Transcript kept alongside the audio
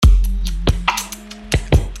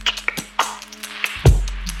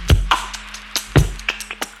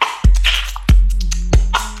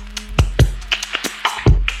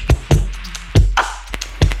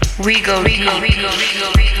Are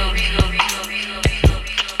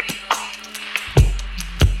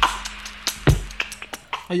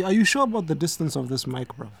you sure about the distance of this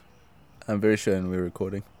mic, bro? I'm very sure, and we're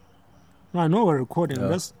recording. No, I know we're recording.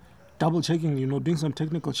 I'm just double checking, doing some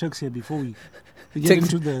technical checks here before we get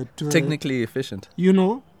into the technically efficient.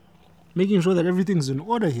 Making sure that everything's in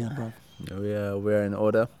order here, bro. Oh, yeah, we're in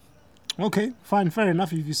order. Okay, fine, fair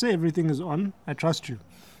enough. If you say everything is on, I trust you.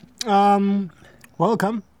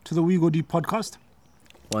 Welcome to the WeGoDeep podcast.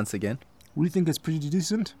 Once again. We think it's pretty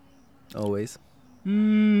decent. Always.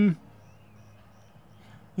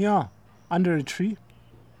 Yeah, under a tree.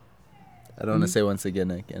 I don't want to say once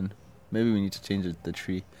again. Maybe we need to change the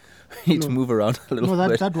tree. We need to move around a little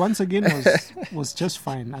bit. That once again was just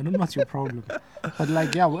fine. I don't know what's your problem. But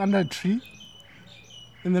we're under a tree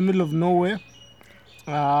in the middle of nowhere.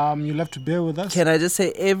 You'll have to bear with us. Can I just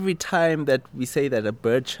say, every time that we say that, a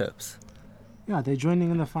bird chirps. Yeah, they're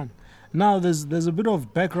joining in the fun. Now, there's a bit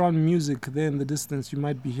of background music there in the distance you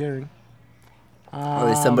might be hearing.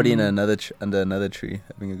 There's somebody under another tree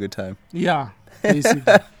having a good time. Yeah, basically.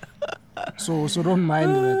 So don't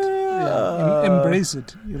mind that. Yeah, embrace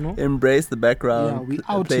it, Embrace the background. Yeah, we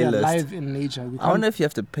out playlist. Here live in nature. I wonder if you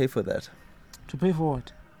have to pay for that. To pay for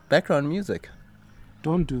what? Background music.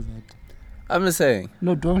 Don't do that. I'm just saying.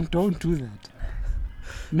 No, don't do that.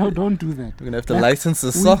 No, don't do that. We're going to have to license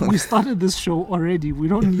the song. We started this show already. We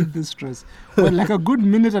don't need this stress. We're like a good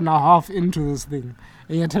minute and a half into this thing.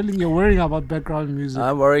 And you're worrying about background music.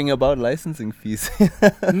 I'm worrying about licensing fees.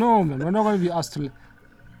 No, man. We're not going to be asked to...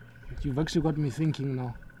 You've actually got me thinking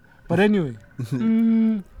now. But anyway.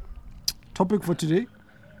 Topic for today?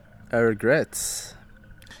 Regrets.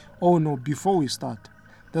 Oh, no. Before we start.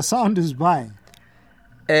 The sound is by...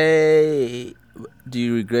 Hey, do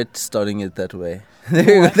you regret starting it that way?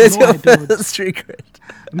 That's your first regret.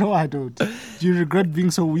 No, I don't. Do you regret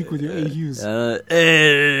being so weak with your AUs?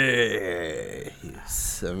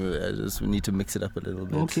 Yes. I just need to mix it up a little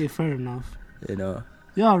bit. Okay, fair enough.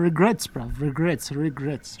 Yeah, regrets, bruv. Regrets.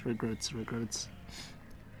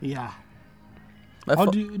 Yeah.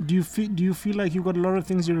 Do you feel like you got a lot of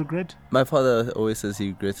things you regret? My father always says he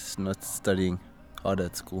regrets not studying harder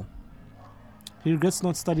at school. He regrets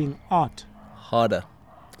not studying art. Harder.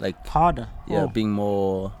 Harder? Yeah, being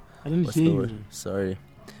more... I didn't hear you. Sorry.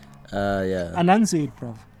 Yeah. Enunciate,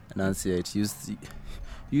 bruv. Enunciate.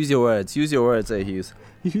 Use your words. Use your words, Hughes.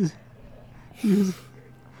 Use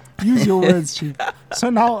your words, Chief. So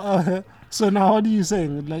now what are you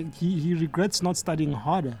saying? He regrets not studying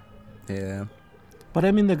harder. Yeah. But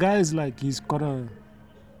I mean, the guy is he's got a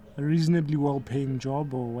reasonably well-paying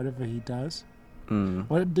job or whatever he does.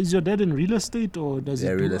 What, is your dad in real estate or does he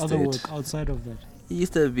do other work outside of that? He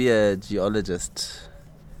used to be a geologist.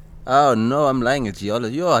 Oh no, I'm lying, a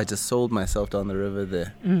geologist. I just sold myself down the river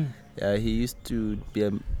there. Yeah, he used to be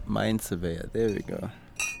a mine surveyor. There we go.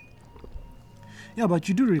 Yeah, but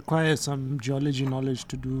you do require some geology knowledge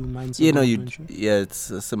to do mine surveying. Yeah, it's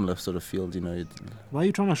a similar sort of field, Why are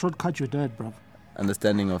you trying to shortcut your dad, bruv?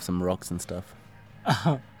 Understanding of some rocks and stuff.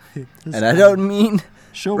 And I don't mean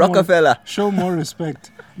Rockefeller. Show more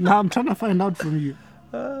respect. Now I'm trying to find out from you.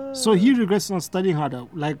 So he regrets not studying harder.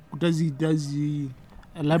 Does he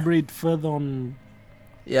elaborate further on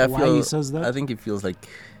why he says that? I think he feels like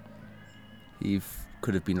he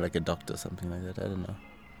could have been like a doctor or something like that. I don't know.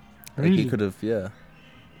 Really? He could have, yeah.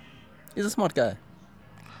 He's a smart guy.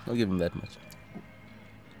 I'll give him that much.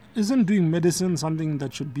 Isn't doing medicine something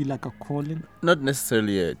that should be like a calling? Not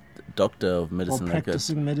necessarily a doctor of medicine. Or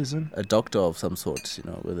practicing medicine? A doctor of some sort,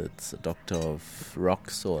 whether it's a doctor of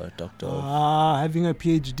rocks or a doctor of... having a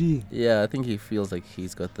PhD. Yeah, I think he feels like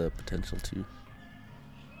he's got the potential too.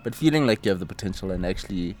 But feeling like you have the potential and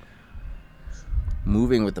actually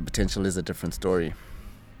moving with the potential is a different story.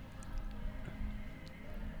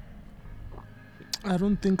 I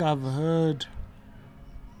don't think I've heard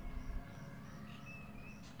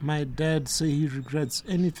my dad say he regrets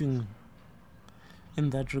anything in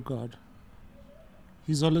that regard.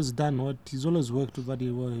 He's always worked with what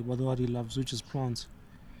he loves, which is plants.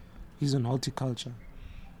 He's in horticulture.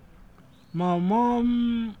 My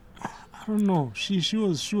mom, I don't know. She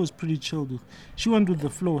was pretty chilled. She went with the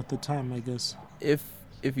flow at the time, I guess. If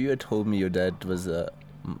you had told me your dad was a...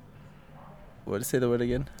 What did you say the word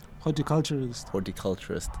again? Horticulturist.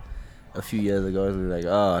 A few years ago, I was like,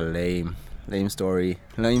 lame story,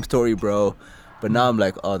 bro. But now I'm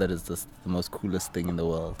like, that is just the most coolest thing in the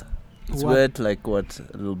world. It's weird, what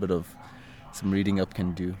a little bit of some reading up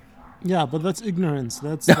can do. Yeah, but that's ignorance.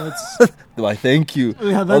 That's. Why? Thank you.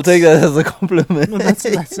 Yeah, I'll take that as a compliment. No, that's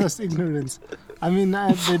just ignorance. I mean,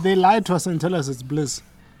 they lie to us and tell us it's bliss.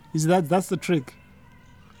 That's the trick.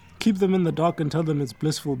 keep them in the dark and tell them it's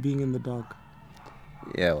blissful being in the dark.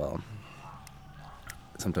 Yeah, well,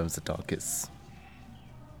 sometimes the dark is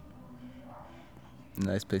a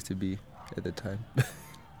nice place to be at the time.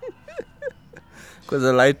 Because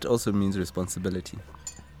the light also means responsibility.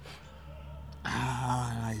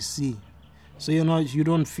 Ah, I see. So you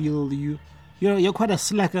don't feel you're quite a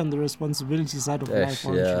slacker on the responsibility side of life,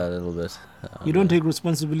 aren't you? Yeah, a little bit. You don't take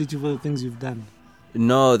responsibility for the things you've done.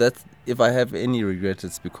 No, that's if I have any regret,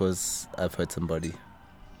 it's because I've hurt somebody.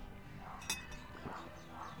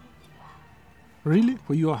 Really?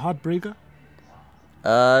 Were you a heartbreaker?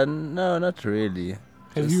 No, not really.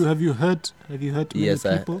 Have you hurt many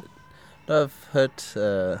people? I've hurt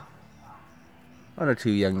one or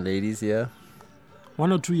two young ladies, yeah.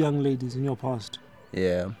 One or two young ladies in your past.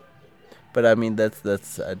 Yeah, but I mean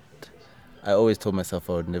that's I always told myself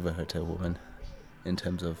I would never hurt a woman, in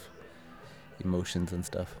terms of emotions and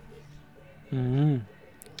stuff. Mm-hmm.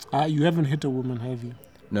 You haven't hit a woman, have you?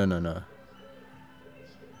 No.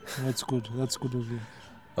 That's good. That's good of you.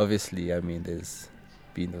 Obviously, I mean, there's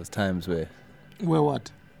been those times where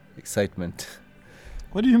what? Excitement.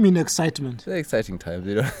 What do you mean excitement? They're exciting times,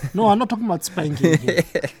 you know. No, I'm not talking about spanking here.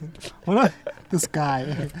 This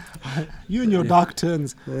guy. You and your dark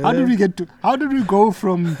turns. How did we go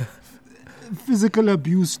from physical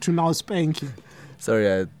abuse to now spanking?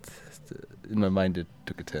 Sorry, in my mind it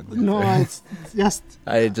took a turn. No, it's just...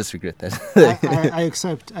 I just regret that. I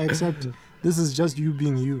accept. This is just you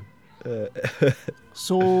being you.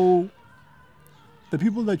 So, the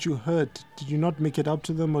people that you hurt, did you not make it up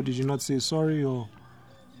to them, or did you not say sorry, or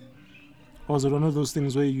was it one of those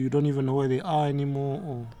things where you don't even know where they are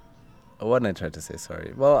anymore? Or when I tried to say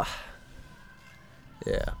sorry, well,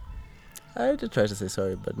 yeah, I did try to say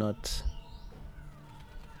sorry, but not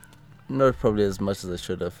probably as much as I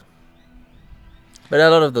should have. But a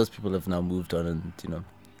lot of those people have now moved on, and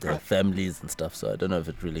they have families and stuff, so I don't know if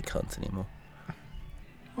it really counts anymore.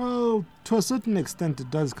 Well, to a certain extent, it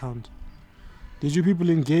does count. Did you people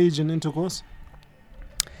engage in intercourse?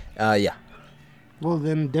 Yeah. Well,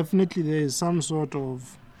 then definitely there is some sort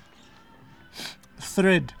of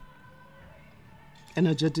thread,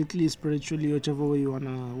 energetically, spiritually,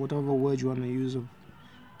 whatever word you wanna use.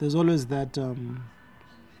 There's always that.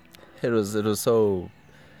 It was so,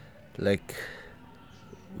 like,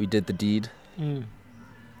 we did the deed. I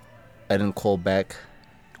didn't call back.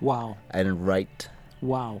 Wow. I didn't write.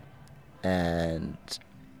 Wow. And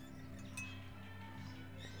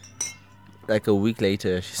like a week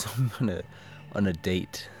later, she saw me on a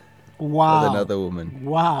date. Wow. With another woman.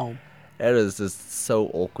 Wow. That was just so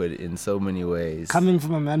awkward in so many ways. Coming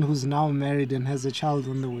from a man who's now married and has a child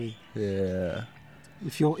on the way. Yeah.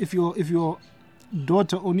 If your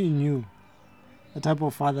daughter only knew the type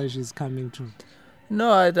of father she's coming to.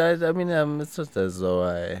 No, I mean, it's just as though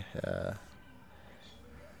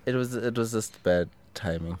it was just bad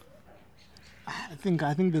timing. I think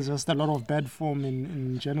there's just a lot of bad form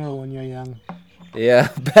in general when you're young. Yeah,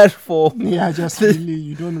 bad form. Yeah, just really,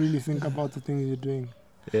 you don't really think about the things you're doing.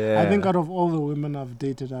 Yeah. I think out of all the women I've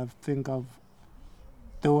dated, there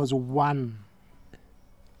was one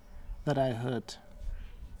that I hurt.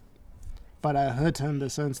 But I hurt her in the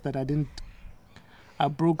sense that I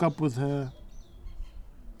broke up with her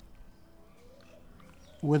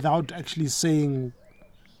without actually saying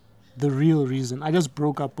the real reason. I just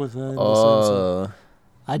broke up with her in the sense of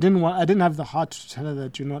I didn't have the heart to tell her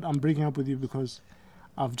that, I'm breaking up with you because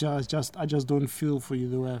I just don't feel for you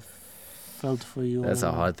the way I felt for you. That's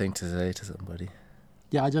a hard thing to say to somebody.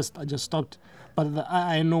 Yeah, I just stopped. But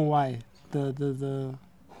I know why.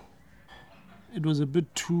 It was a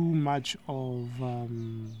bit too much of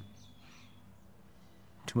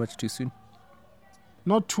too much too soon?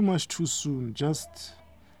 Not too much too soon, just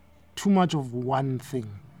too much of one thing.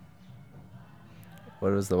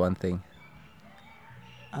 What was the one thing?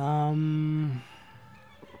 I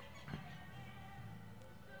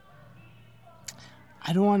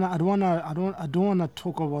don't wanna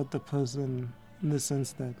talk about the person in the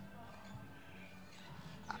sense that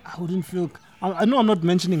I wouldn't feel. I know I'm not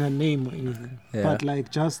mentioning her name or anything, but I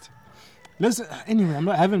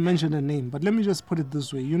haven't mentioned her name, but let me just put it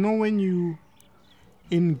this way. When you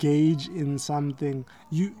engage in something,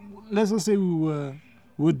 let's just say we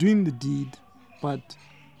were doing the deed, but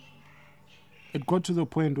it got to the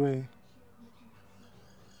point where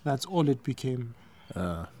that's all it became.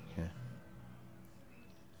 Yeah.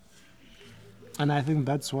 And I think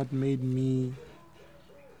that's what made me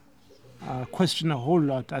question a whole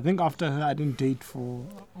lot. I think after her, I didn't date for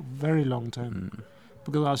a very long time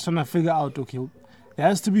because I was trying to figure out, okay, there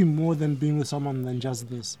has to be more than being with someone than just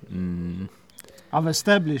this. I've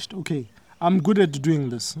established, okay, I'm good at doing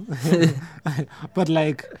this. But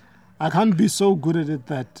like, I can't be so good at it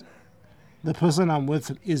that the person I'm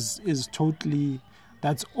with is totally,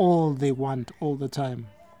 that's all they want all the time.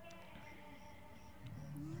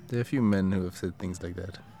 There are a few men who have said things like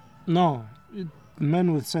that. No,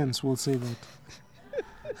 men with sense will say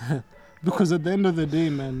that. Because at the end of the day,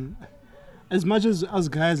 man, as much as us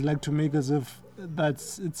guys like to make as if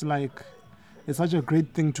it's like, it's such a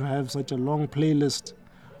great thing to have such a long playlist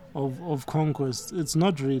of conquest. It's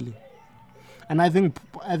not really. And I think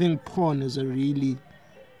porn has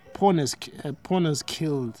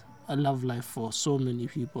killed a love life for so many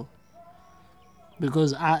people.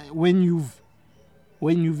 Because when you've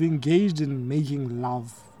engaged in making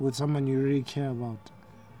love with someone you really care about,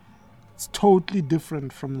 it's totally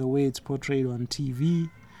different from the way it's portrayed on TV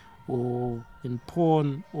or in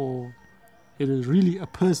porn, or it is really a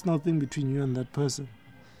personal thing between you and that person.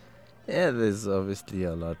 Yeah, there's obviously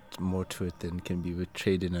a lot more to it than can be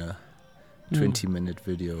portrayed in a 20-minute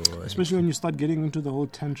video. Or especially when you start getting into the whole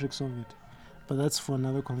tantrics of it. But that's for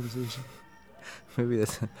another conversation. Maybe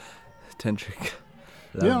that's tantric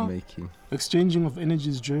love making. Exchanging of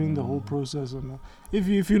energies during the whole process. And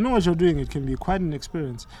if you know what you're doing, it can be quite an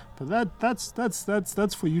experience. But that's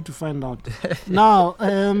for you to find out. Now,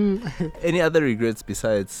 any other regrets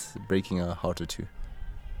besides breaking a heart or two?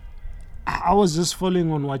 I was just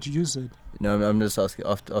following on what you said. No, I'm just asking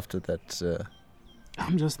after that.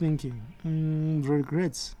 I'm just thinking,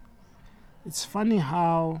 regrets. It's funny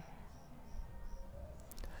how,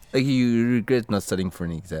 like, you regret not studying for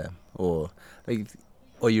an exam, or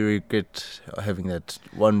you regret having that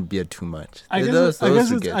one beer too much. I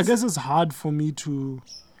guess it's hard for me to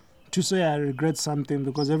say I regret something,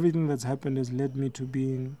 because everything that's happened has led me to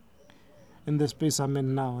being in the space I'm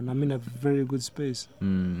in now, and I'm in a very good space.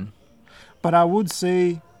 But I would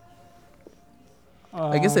say,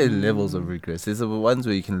 I guess there are levels of regrets. There's the ones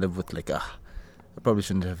where you can live with, like, I probably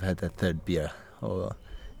shouldn't have had that third beer,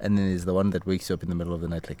 and then there's the one that wakes you up in the middle of the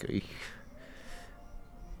night, like,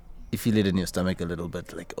 you feel it in your stomach a little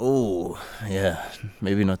bit, like, oh yeah,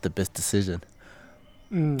 maybe not the best decision.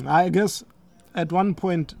 I guess at one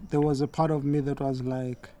point there was a part of me that was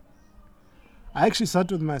like, I actually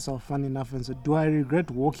sat with myself, funny enough, and said, do I regret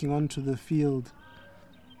walking onto the field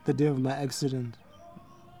the day of my accident?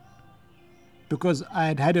 Because I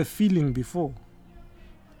had had a feeling before.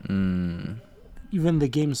 Even the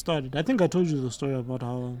game started. I think I told you the story about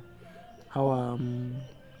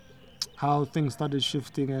how things started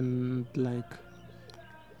shifting, and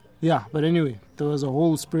but anyway, there was a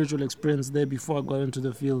whole spiritual experience there before I got into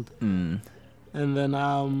the field. And then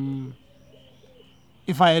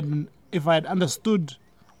if I had understood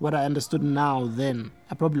what I understood now then,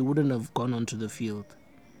 I probably wouldn't have gone onto the field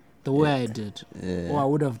the way I did. Or I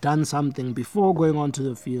would have done something before going onto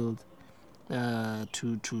the field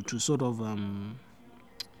to sort of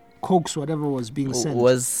coax whatever was being sent.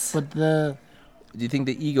 Do you think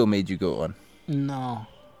the ego made you go on? No.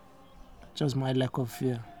 Just my lack of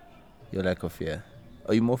fear. Your lack of fear.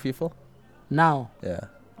 Are you more fearful? Now? Yeah.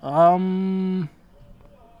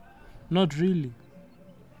 Not really.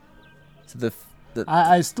 So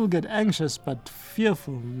I still get anxious, but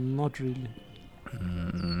fearful, not really.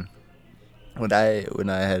 When I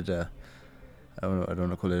had I don't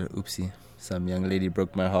want to call it an oopsie. Some young lady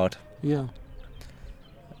broke my heart. Yeah.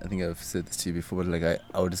 I think I've said this to you before, but like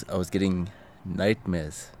I was getting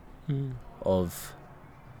nightmares of.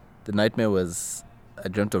 The nightmare was I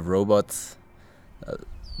dreamt of robots,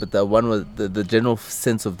 but the one was the general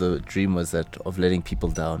sense of the dream was that of letting people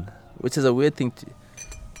down, which is a weird thing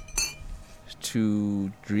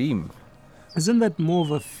to dream. Isn't that more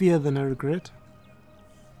of a fear than a regret?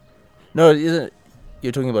 No, it isn't.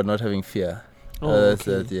 You're talking about not having fear.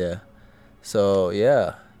 Okay. Yeah. So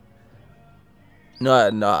yeah. No,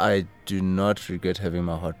 I do not regret having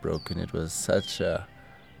my heart broken. It was such a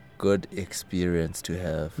good experience to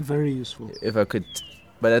have. Very useful. If I could,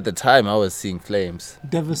 but at the time I was seeing flames.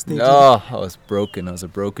 Devastating. No, I was broken. I was a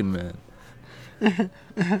broken man.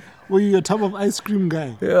 Were you a tub of ice cream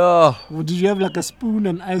guy? Yeah. Or did you have like a spoon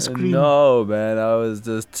and ice cream? No, man. I was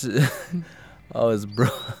just, I was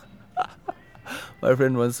broke. My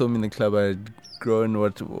friend once told me in the club I had grown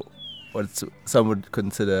what some would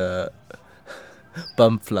consider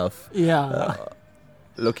bum fluff. Yeah.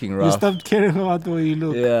 Looking rough. You stopped caring about the way you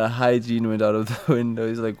look. Yeah, hygiene went out of the window.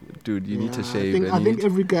 He's like, dude, you need to shave. I think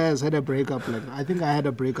every guy has had a breakup like that. I think I had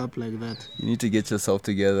a breakup like that. You need to get yourself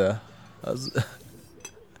together.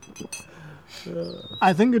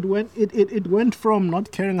 I think it went from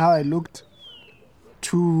not caring how I looked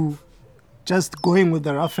to just going with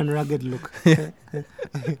the rough and rugged look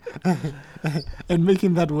and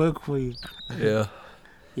making that work for you. Yeah.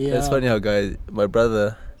 Yeah. It's funny how my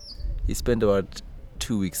brother, he spent about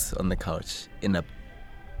 2 weeks on the couch in a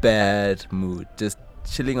bad mood, just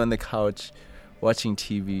chilling on the couch, watching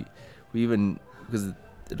TV. Because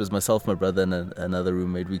it was myself, my brother, and another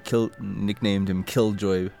roommate, we nicknamed him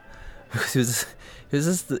Killjoy because he was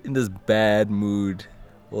just in this bad mood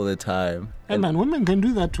all the time. Hey man, women can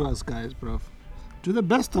do that to us guys, bro. To the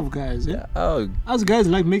best of guys, yeah. Oh, us guys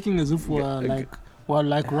like making as if we're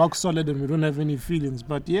like rock solid and we don't have any feelings,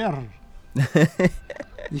 but yeah,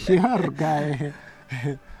 yeah, guy.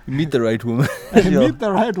 You meet the right woman. Meet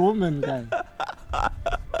the right woman, guy.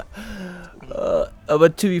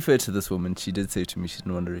 But to be fair to this woman, she did say to me she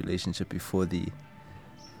didn't want a relationship before the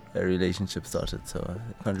relationship started, so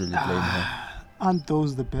I can't really blame her. Aren't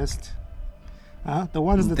those the best? The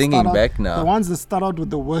ones that thinking back now, the ones that start out with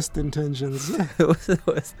the worst intentions. What's the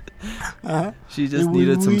worst? She just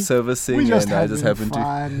needed some servicing, and I just happened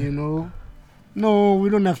to. You know, no, we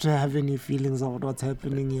don't have to have any feelings about what's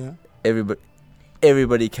happening here.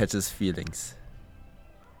 Everybody catches feelings.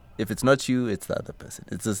 If it's not you, it's the other person.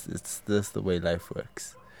 It's just the way life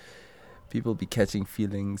works. People be catching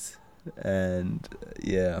feelings, and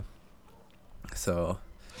yeah. So.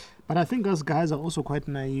 But I think us guys are also quite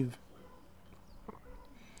naive.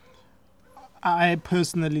 I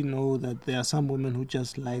personally know that there are some women who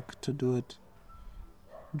just like to do it.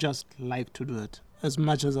 Just like to do it. As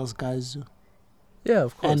much as us guys do. Yeah,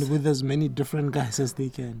 of course. And with as many different guys as they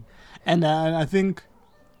can. And I think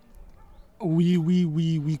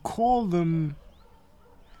we call them...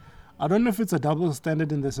 I don't know if it's a double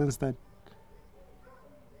standard in the sense that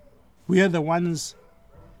we are the ones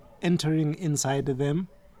entering inside of them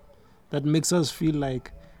that makes us feel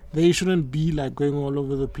like they shouldn't be like going all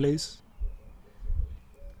over the place.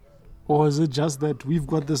 Or is it just that we've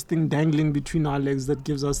got this thing dangling between our legs that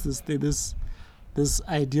gives us this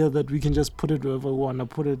idea that we can just put it wherever we want to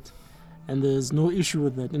put it, and there's no issue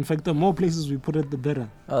with that. In fact, the more places we put it, the better.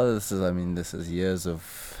 Oh, this is years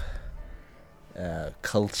of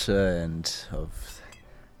culture and of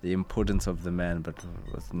the importance of the man, but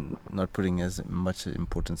with not putting as much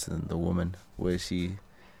importance in the woman, where she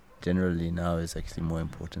generally now is actually more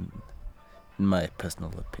important, in my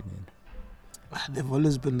personal opinion. They've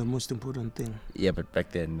always been the most important thing. Yeah, but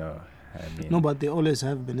back then, no. No, but they always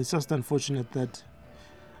have been. It's just unfortunate that...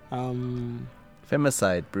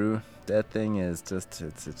 femicide, bro. That thing is just...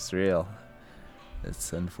 It's real.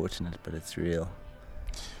 It's unfortunate, but it's real.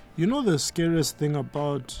 You know the scariest thing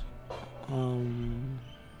about...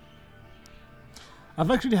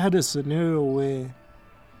 I've actually had a scenario where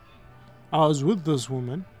I was with this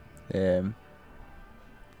woman. Yeah.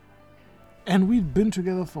 And we'd been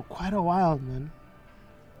together for quite a while, man.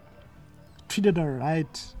 Treated her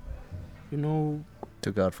right. You know.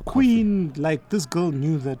 Took out for Queen, coffee. like, this girl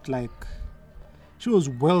knew that, like, she was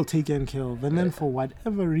well taken care of. And then for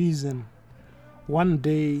whatever reason, one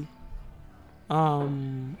day,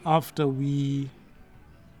 after we...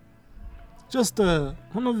 Just a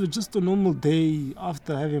normal day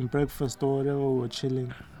after having breakfast or whatever, we were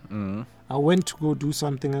chilling. Mm-hmm. I went to go do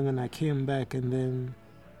something and then I came back and then...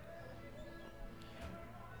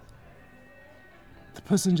 the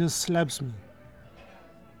person just slaps me.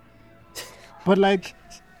 But like,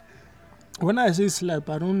 when I say slap,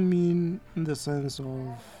 I don't mean in the sense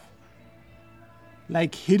of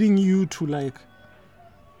like hitting you to like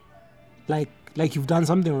you've done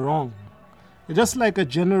something wrong. It's just like a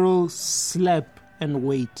general slap and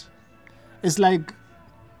wait. It's like,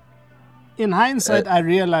 in hindsight, I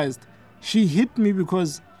realized she hit me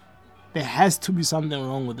because there has to be something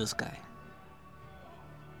wrong with this guy.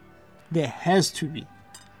 There has to be.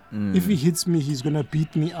 If he hits me, he's gonna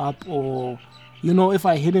beat me up, or if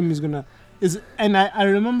I hit him, he's gonna. And I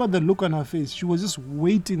remember the look on her face. She was just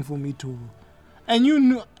waiting for me to. And you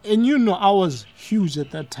know, I was huge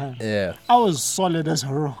at that time. Yeah. I was solid as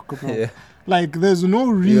a rock, bro. Yeah. Like, there's no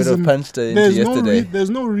reason. You would have punched her into yesterday. There's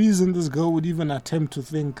no reason this girl would even attempt to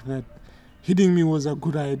think that hitting me was a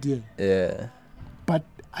good idea. Yeah. But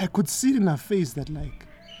I could see in her face that, like,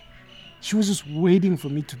 she was just waiting for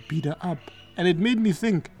me to beat her up. And it made me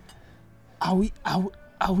think, are we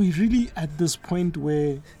really at this point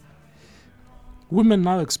where women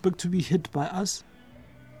now expect to be hit by us?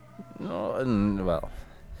 No, well.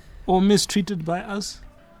 Or mistreated by us?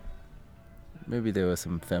 Maybe there were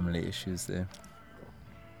some family issues there.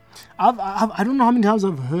 I don't know how many times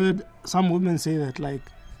I've heard some women say that, like,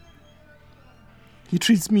 he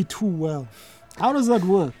treats me too well. How does that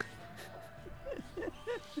work?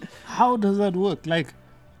 How does that work? Like,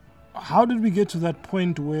 how did we get to that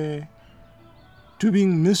point where to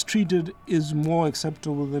being mistreated is more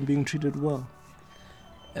acceptable than being treated well.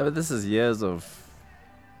 Yeah, but this is years of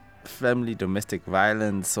family, domestic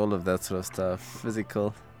violence, all of that sort of stuff,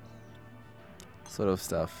 physical sort of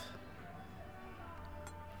stuff.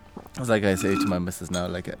 It's like I say to my missus now,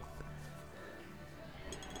 like,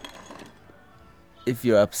 if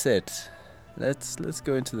you're upset, let's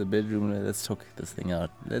go into the bedroom and let's talk this thing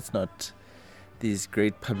out. Let's not these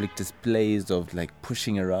great public displays of like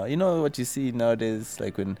pushing around. You know what you see nowadays,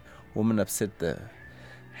 like when women upset, the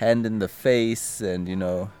hand in the face and, you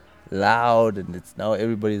know, loud, and it's now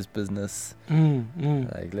everybody's business.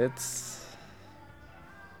 Like let's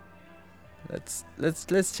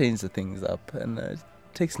change the things up, and it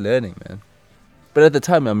takes learning, man. But at the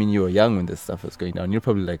time, I mean, you were young when this stuff was going down. You're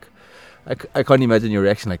probably like, I can't imagine your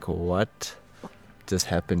reaction, like, what just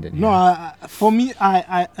happened in here? No, for me,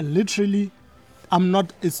 I literally, I'm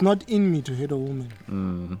not. It's not in me to hit a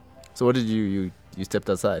woman. So what did you stepped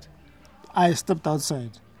outside? I stepped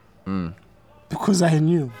outside because I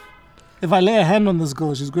knew if I lay a hand on this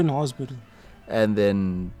girl, she's going to hospital. And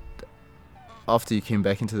then after you came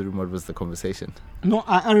back into the room, what was the conversation? No,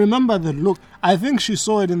 I remember the look. I think she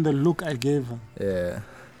saw it in the look I gave her. Yeah.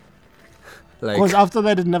 Because after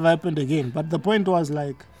that, it never happened again. But the point was,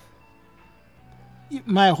 like,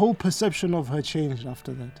 my whole perception of her changed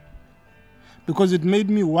after that. Because it made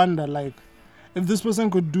me wonder, like, if this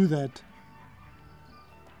person could do that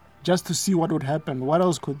just to see what would happen, what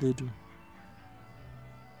else could they do?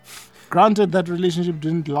 Granted, that relationship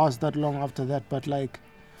didn't last that long after that, but, like,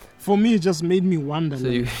 for me, it just made me wonder. So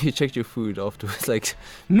like, you checked your food afterwards, like,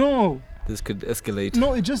 no, this could escalate.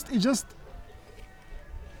 No, it just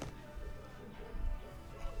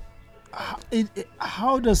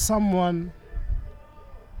how does someone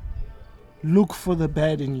look for the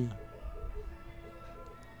bad in you?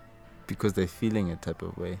 Because they're feeling a type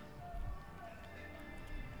of way.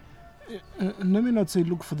 Let me not say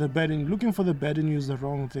look for the bad in you. Looking for the bad in you is the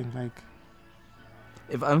wrong thing. Like,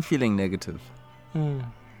 if I'm feeling negative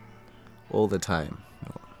all the time,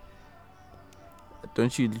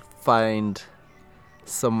 don't you find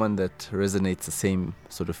someone that resonates the same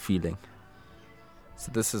sort of feeling?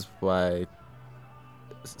 So this is why.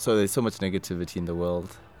 So there's so much negativity in the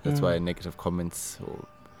world. That's why negative comments or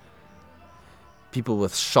people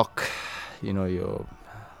with shock. You know, I'm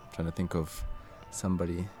trying to think of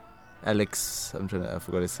somebody. Alex, I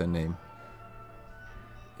forgot his surname.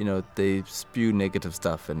 You know, they spew negative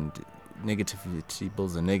stuff, and negativity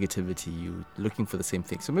builds a negativity. You looking for the same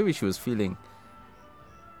thing. So maybe she was feeling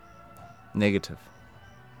negative,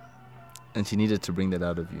 and she needed to bring that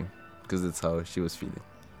out of you because that's how she was feeling.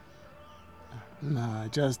 Nah,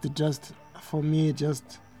 for me,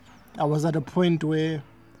 I was at a point where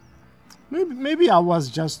maybe I was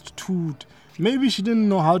just too. Maybe she didn't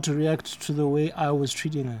know how to react to the way I was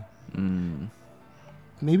treating her.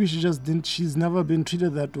 Maybe she just didn't. She's never been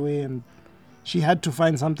treated that way, and she had to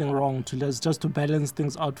find something wrong just to balance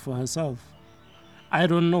things out for herself. I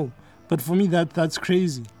don't know, but for me that's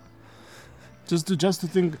crazy. Just to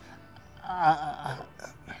think,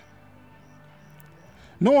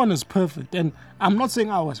 no one is perfect, and I'm not saying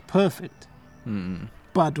I was perfect,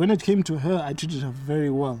 but when it came to her, I treated her very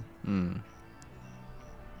well.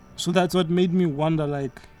 So that's what made me wonder,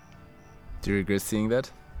 like, do you regret seeing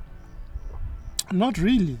that? Not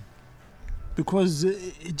really, because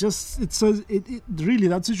it really,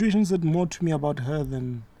 that situation said more to me about her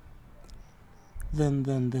than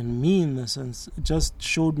me, in the sense. It just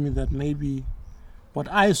showed me that maybe what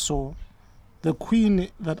I saw, the queen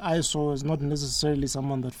that I saw, is not necessarily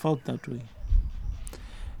someone that felt that way.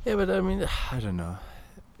 Yeah, but I mean, I don't know.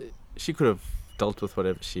 She could have dealt with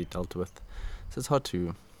whatever she dealt with. So it's hard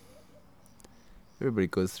to. Everybody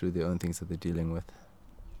goes through their own things that they're dealing with.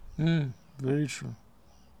 Very true.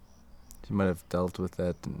 She might have dealt with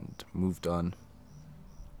that and moved on.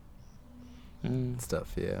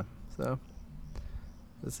 Stuff, yeah. So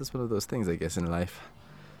it's just one of those things, I guess, in life.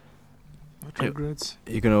 What regrets?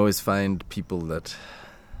 You can always find people that.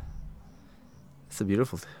 It's a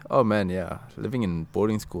beautiful thing. Oh man, yeah. Living in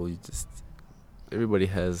boarding school, everybody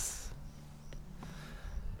has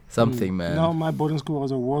something, man. No, my boarding school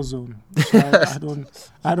was a war zone. So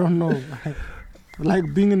I don't know.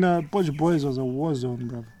 Like being in a Poch Boys was a war zone,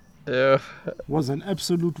 bro. Yeah. Was an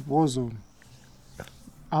absolute war zone.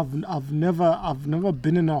 I've never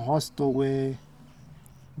been in a hostel where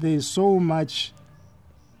there's so much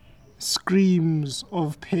screams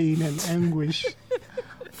of pain and anguish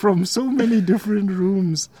from so many different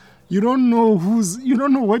rooms. You don't know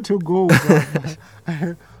where to go,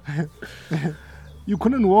 bro. You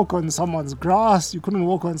couldn't walk on someone's grass. You couldn't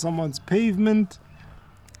walk on someone's pavement.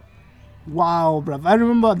 Wow, bruv. I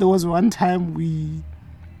remember there was one time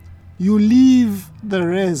you leave the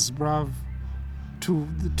res, bruv,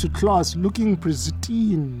 to class looking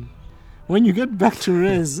pristine. When you get back to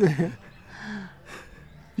res,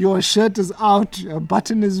 your shirt is out, a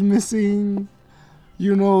button is missing,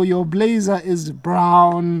 your blazer is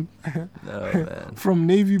brown, Man. from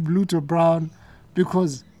navy blue to brown,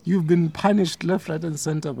 because you've been punished left, right, and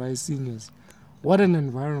center by seniors. What an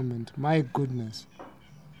environment, my goodness.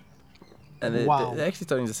 And Wow. they're actually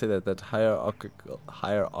starting to say that hierarchical,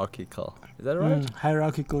 is that right?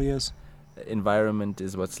 Hierarchical, yes. Environment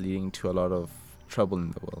is what's leading to a lot of trouble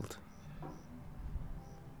in the world.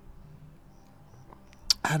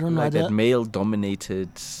 I don't know. Like that male-dominated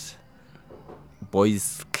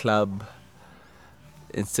boys' club,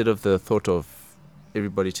 instead of the thought of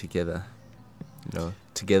everybody together,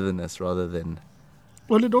 togetherness rather than.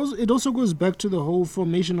 Well, it also goes back to the whole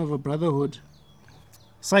formation of a brotherhood.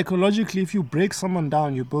 Psychologically, if you break someone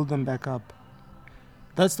down, you build them back up.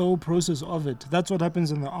 That's the whole process of it. That's what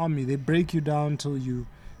happens in the army. They break you down till you're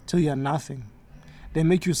nothing. They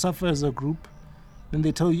make you suffer as a group. Then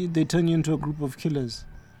they turn you into a group of killers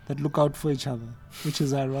that look out for each other, which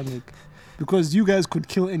is ironic, because you guys could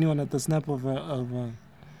kill anyone at the snap of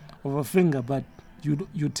a finger, but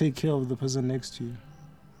you take care of the person next to you.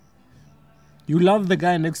 You love the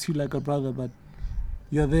guy next to you like a brother, but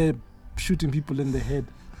you're there shooting people in the head.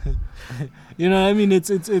 You know what I mean? It's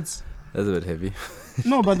That's a bit heavy.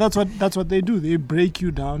 No, but that's what they do. They break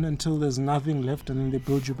you down until there's nothing left, and then they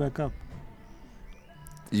build you back up.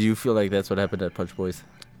 Do you feel like that's what happened at Punch Boys?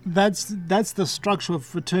 That's the structure of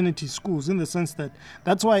fraternity schools, in the sense that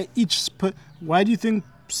that's why why do you think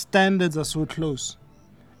standards are so close?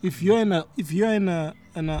 If you're in a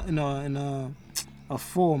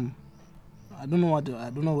form, I don't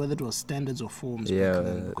know whether it was standards or forms. Yeah.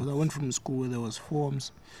 Because I went from a school where there was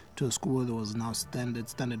forms to a school where there was now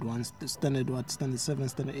standard 1, standard 7,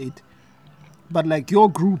 standard 8. But like your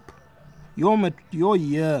group, your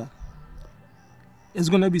year is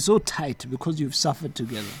gonna be so tight because you've suffered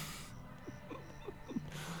together.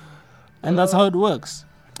 And that's how it works.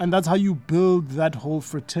 And that's how you build that whole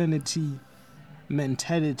fraternity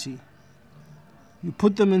mentality. You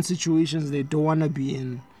put them in situations they don't want to be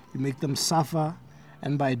in. You make them suffer,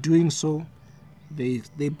 and by doing so, they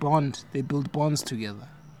bond. They build bonds together.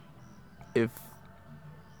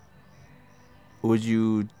 Would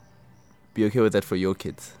you be okay with that for your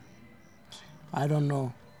kids? I don't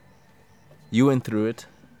know. You went through it.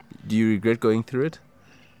 Do you regret going through it?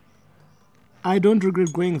 I don't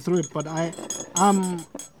regret going through it, but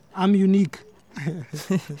I'm unique.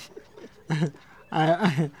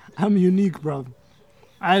 I'm unique, bro.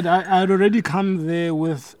 I'd already come there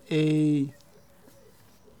with a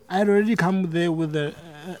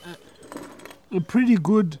pretty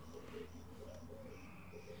good.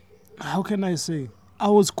 How can I say? I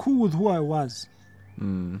was cool with who I was.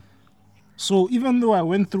 So even though I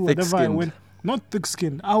went through whatever I went, not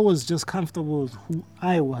thick-skinned, I was just comfortable with who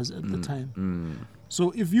I was at the time.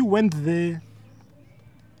 So if you went there,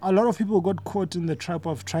 a lot of people got caught in the trap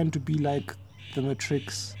of trying to be like the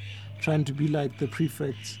matrix, trying to be like the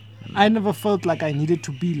prefects. I never felt like I needed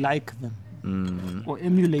to be like them or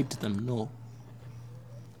emulate them, no.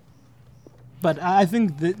 But I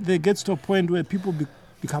think there gets to a point where people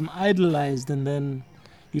become idolized, and then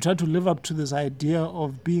you try to live up to this idea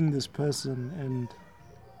of being this person, and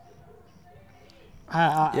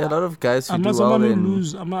a lot of guys who I'm do not well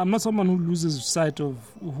someone I'm not someone who loses sight of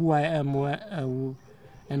who I am, where I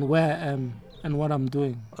am, and what I'm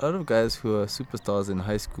doing. A lot of guys who are superstars in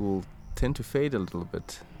high school tend to fade a little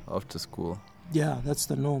bit after school. Yeah, that's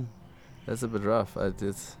the norm. That's a bit rough.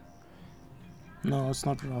 No, it's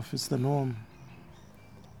not rough. It's the norm.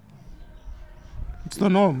 It's the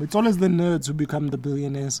norm. It's always the nerds who become the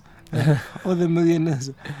billionaires or the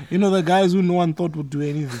millionaires. You know, the guys who no one thought would do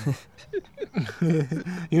anything.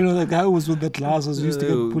 You know, the guy who was with the glasses, who used to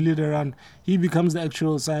get bullied around. He becomes the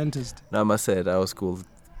actual scientist. Now, I must say, at our school,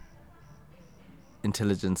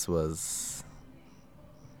 intelligence was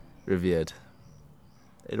revered.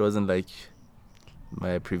 It wasn't like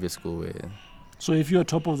my previous school where... So if you're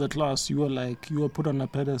top of the class, you were put on a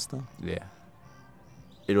pedestal. Yeah.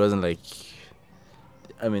 It wasn't like...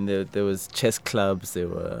 I mean, there was chess clubs, there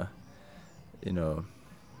were,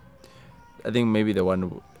 I think maybe the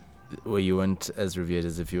one where you weren't as revered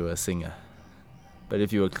as if you were a singer. But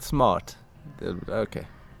if you were smart, they'll be like, okay,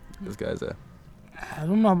 this guy's a... I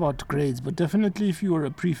don't know about grades, but definitely if you were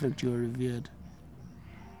a prefect, you were revered.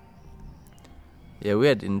 Yeah, we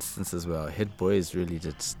had instances where our head boys really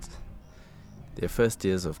did their first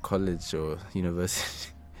years of college or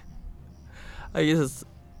university. I guess it's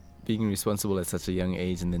being responsible at such a young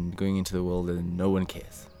age and then going into the world and no one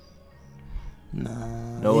cares.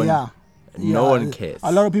 No one cares.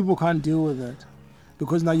 A lot of people can't deal with that.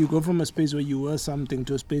 Because now you go from a space where you were something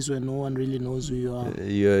to a space where no one really knows who you are.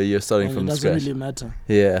 You're starting and from it scratch. doesn't really matter.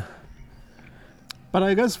 Yeah. But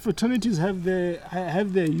I guess fraternities have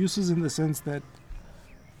their uses in the sense that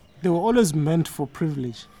they were always meant for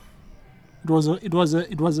privilege. It was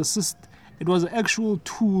an actual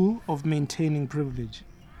tool of maintaining privilege.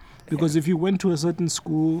 Because if you went to a certain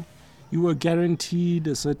school, you were guaranteed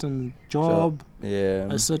a certain job,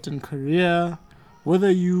 a certain career,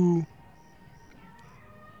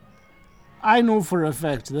 I know for a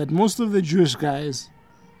fact that most of the Jewish guys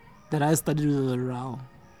that I studied with around,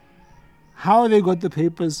 how they got the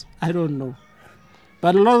papers, I don't know.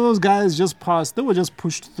 But a lot of those guys just passed. They were just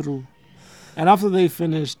pushed through. And after they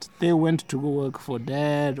finished, they went to go work for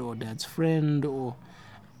dad or dad's friend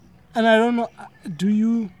and I don't know, do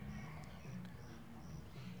you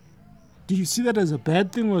see that as a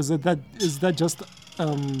bad thing, or is that just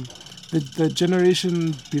the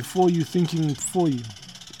generation before you thinking for you?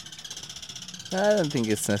 I don't think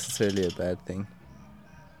it's necessarily a bad thing.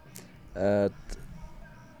 There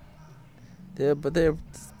are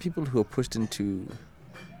people who are pushed into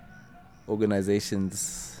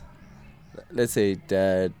organizations. Let's say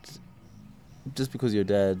dad, just because your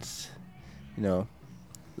dad,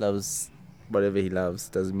 loves whatever he loves,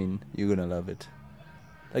 doesn't mean you're gonna love it.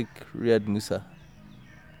 Like Riyad Musa,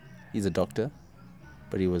 he's a doctor,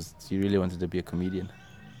 but he really wanted to be a comedian.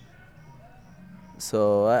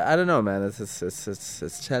 So I don't know, man.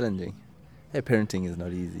 It's challenging. Hey, parenting is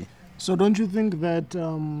not easy. So don't you think that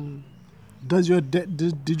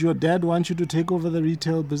did your dad want you to take over the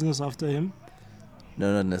retail business after him?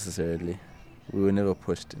 No, not necessarily. We were never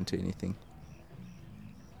pushed into anything.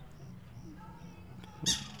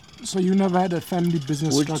 So you never had a family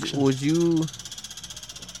business structure? Would you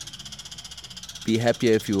be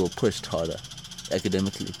happier if you were pushed harder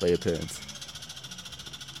academically by your parents?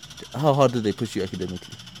 How hard did they push you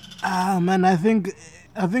academically? Man, I think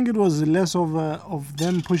it was less of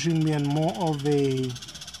them pushing me and more of a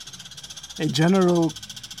general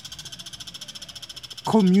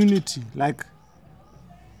community, like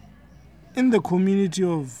in the community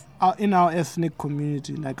in our ethnic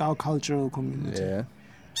community, like our cultural community. Yeah.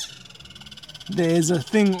 There is a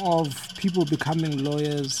thing of people becoming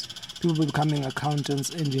lawyers, people becoming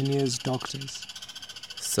accountants, engineers, doctors.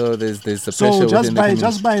 So there's the pressure so within the community.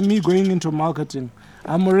 just by me going into marketing,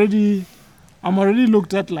 I'm already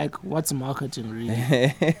looked at like, what's marketing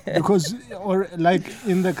really? Because or like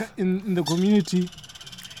in the community,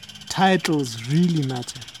 titles really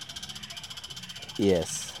matter.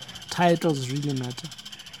 Yes. Titles really matter.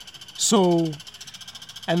 So,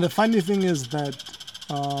 and the funny thing is that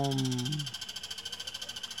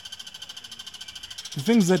the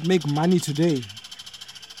things that make money today,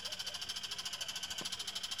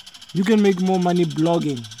 you can make more money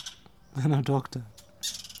blogging than a doctor.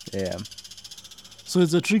 Yeah. So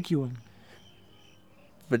it's a tricky one.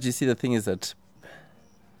 But you see, the thing is that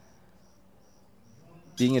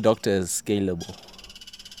being a doctor is scalable.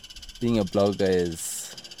 Being a blogger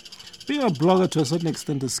to a certain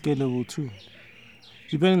extent is scalable too.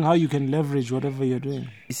 Depending on how you can leverage whatever you're doing.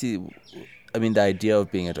 You see, I mean, the idea of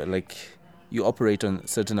being a doctor, like, you operate on a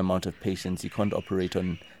certain amount of patients. You can't operate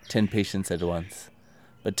on 10 patients at once.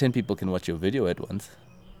 But 10 people can watch your video at once.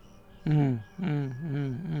 You know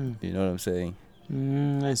what I'm saying?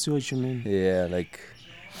 I see what you mean. Yeah, like...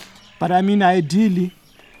 But I mean, ideally,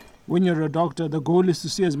 when you're a doctor, the goal is to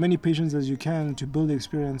see as many patients as you can to build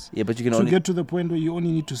experience. Yeah, but you can to only... get to the point where you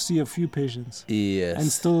only need to see a few patients.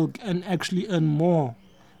 Yes. And actually earn more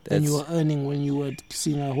than you were earning when you were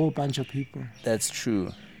seeing a whole bunch of people. That's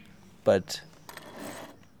true. But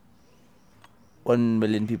 1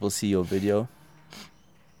 million people see your video.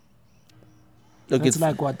 Look, that's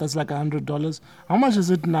like what? That's like $100. How much is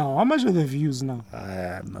it now? How much are the views now?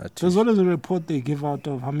 I'm not too There's always a report they give out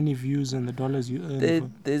of how many views and the dollars you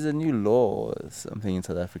earn. There's a new law or something in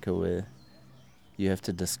South Africa where you have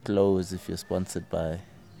to disclose if you're sponsored by,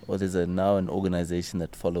 or there's now an organization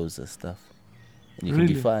that follows this stuff, and you can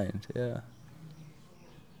be fined. Yeah.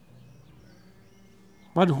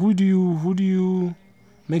 But who do you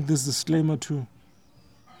make this disclaimer to?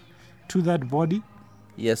 To that body?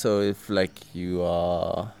 Yeah, so if like you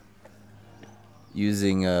are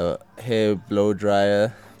using a hair blow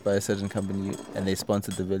dryer by a certain company and they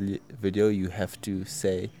sponsored the video, you have to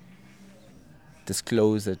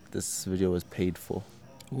disclose that this video was paid for.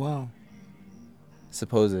 Wow.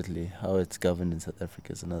 Supposedly, how it's governed in South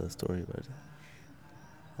Africa is another story, but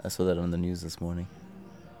I saw that on the news this morning.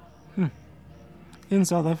 In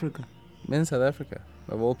South Africa. In South Africa,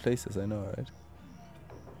 of all places, I know, right?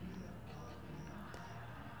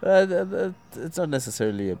 It's not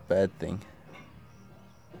necessarily a bad thing.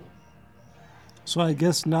 So I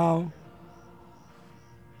guess now,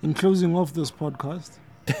 in closing off this podcast,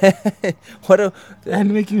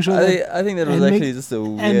 and making sure I think that was actually just a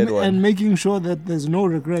weird one. And making sure that there's no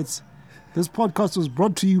regrets. This podcast was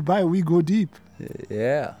brought to you by WeGoDeep.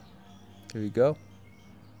 Yeah. Here we go.